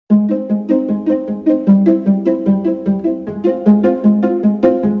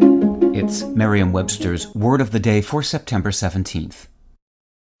Merriam-Webster's Word of the Day for September 17th.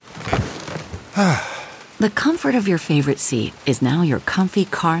 The comfort of your favorite seat is now your comfy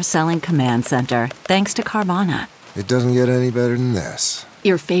car-selling command center, thanks to Carvana. It doesn't get any better than this.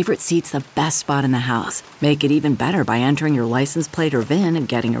 Your favorite seat's the best spot in the house. Make it even better by entering your license plate or VIN and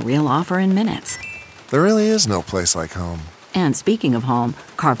getting a real offer in minutes. There really is no place like home. And speaking of home,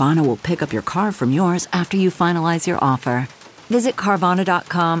 Carvana will pick up your car from yours after you finalize your offer. Visit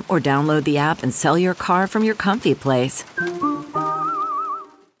Carvana.com or download the app and sell your car from your comfy place.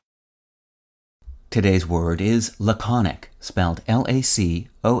 Today's word is laconic, spelled Laconic.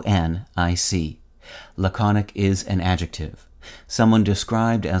 Laconic is an adjective. Someone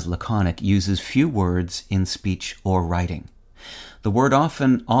described as laconic uses few words in speech or writing. The word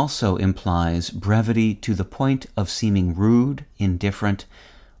often also implies brevity to the point of seeming rude, indifferent,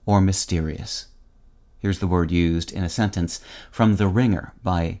 or mysterious. Here's the word used in a sentence from The Ringer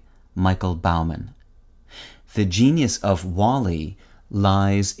by Michael Bauman. The genius of WALL-E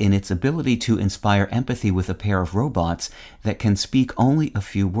lies in its ability to inspire empathy with a pair of robots that can speak only a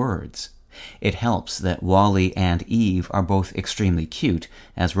few words. It helps that WALL-E and Eve are both extremely cute,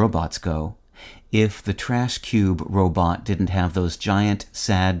 as robots go. If the Trash Cube robot didn't have those giant,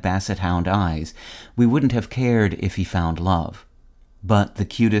 sad basset hound eyes, we wouldn't have cared if he found love. But the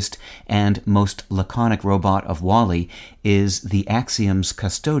cutest and most laconic robot of WALL-E is the Axiom's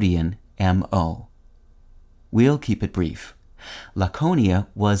custodian, M.O. We'll keep it brief. Laconia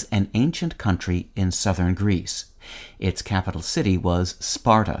was an ancient country in southern Greece. Its capital city was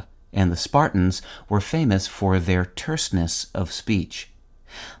Sparta, and the Spartans were famous for their terseness of speech.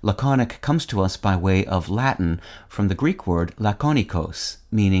 Laconic comes to us by way of Latin from the Greek word laconikos,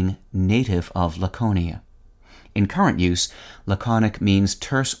 meaning native of Laconia. In current use, laconic means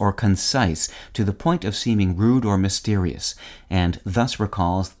terse or concise to the point of seeming rude or mysterious, and thus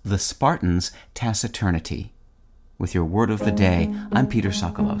recalls the Spartans' taciturnity. With your word of the day, I'm Peter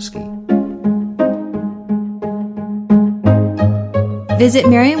Sokolowski. Visit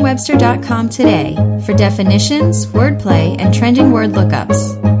Merriam-Webster.com today for definitions, wordplay, and trending word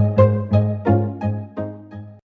lookups.